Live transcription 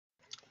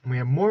We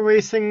have more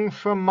racing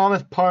from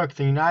Monmouth Park,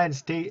 the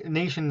United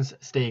Nations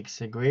Stakes,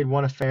 a Grade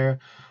 1 affair,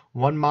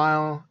 1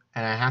 mile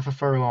and a half a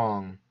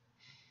furlong.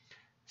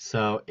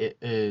 So it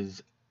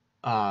is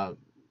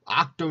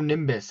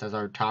Octonimbus as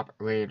our top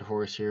rated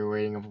horse here,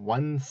 rating of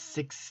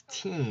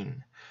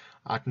 116.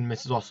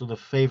 Octonimbus is also the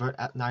favorite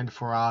at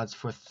 9-4 odds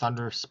for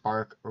Thunder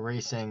Spark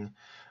Racing.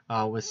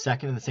 Was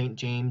second in the St.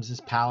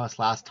 James's Palace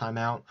last time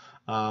out.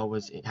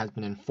 Has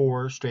been in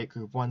 4 straight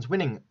Group 1s,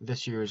 winning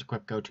this year's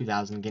Equipco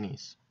 2000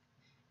 Guineas.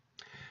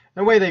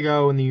 And away they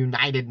go in the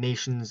United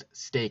Nations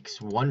Stakes.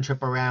 One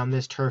trip around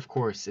this turf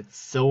course. It's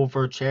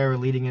Silver Chair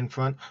leading in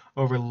front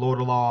over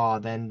Lord-of-Law.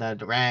 Then the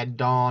Red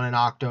Dawn and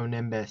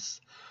Octonimbus.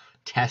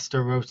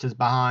 Testarosa's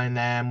behind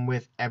them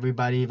with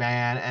Everybody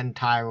Van and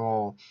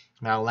Tyrol.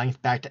 About a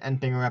length back to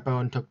Enpingerepo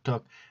and Tuk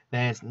Tuk.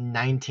 Then it's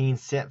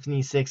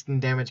 1976 in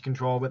Damage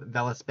Control with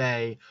Velas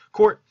Bay.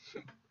 Court,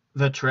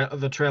 the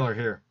trailer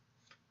here.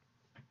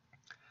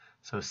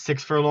 So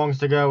 6 furlongs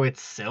to go.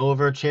 It's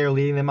Silver Chair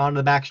leading them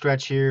onto the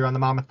backstretch here on the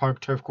Monmouth Park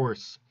turf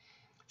course.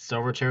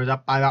 Silver Chair is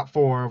up by about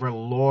 4 over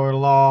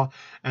Lord-of-Law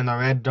and the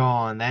Red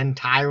Dawn. Then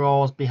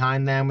Tyrol's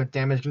behind them with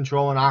Damage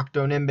Control and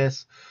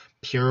Octonimbus.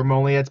 Pure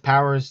Moliet's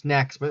Powers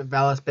next with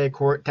Velas Bay,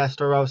 Court,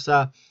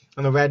 Testarosa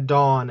and the Red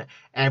Dawn.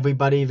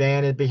 Everybody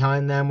Van is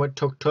behind them with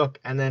Tuk Tuk.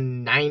 And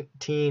then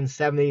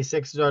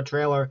 1976 is our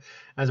trailer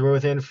as we're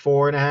within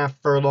 4.5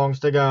 furlongs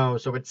to go.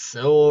 So it's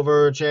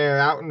Silver Chair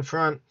out in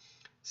front.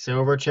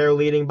 Silver Chair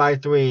leading by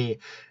 3.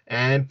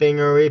 And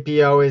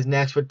Enpingerepo is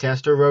next with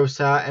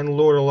Testarosa and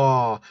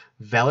Lord-of-Law.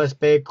 Velas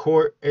Bay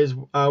Court is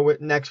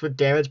next with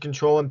Damage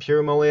Control and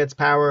Pure Moliet's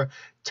Power.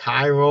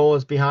 Tyrol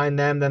is behind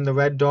them. Then the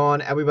Red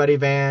Dawn, Everybody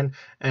Van,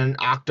 and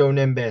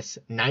Octonimbus.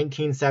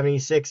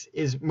 1976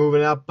 is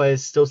moving up, but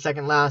is still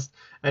second last.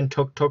 And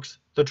Tuk Tuk's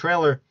the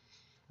trailer.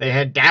 They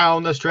head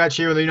down the stretch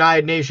here in the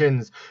United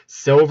Nations.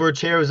 Silver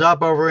Chair's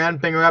up over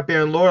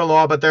Enpingerepo and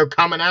Lord-of-Law, but they're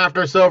coming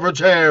after Silver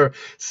Chair.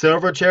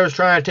 Silver Chair's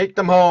trying to take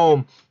them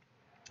home.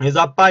 He's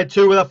up by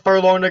 2 with a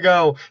furlong to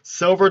go.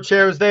 Silver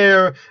Chair's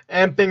there.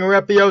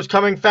 Enpingerepo's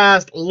coming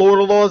fast.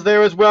 Lord-of-Law's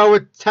there as well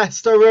with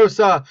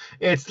Testarosa.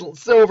 It's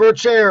Silver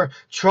Chair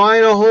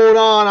trying to hold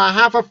on. A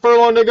half a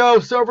furlong to go.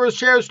 Silver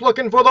Chair's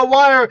looking for the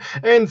wire.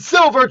 And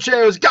Silver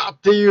Chair's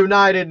got the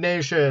United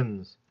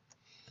Nations.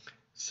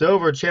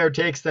 Silver Chair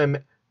takes them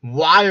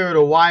wire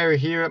to wire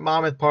here at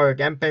Monmouth Park.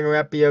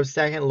 Enpingerepo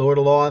second,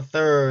 Lord-of-Law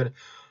third.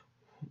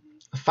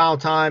 Final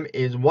time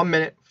is 1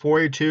 minute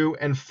 42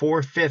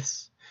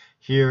 4/5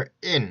 here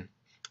in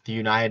the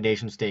United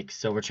Nations Stakes.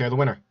 Silver Chair the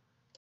winner.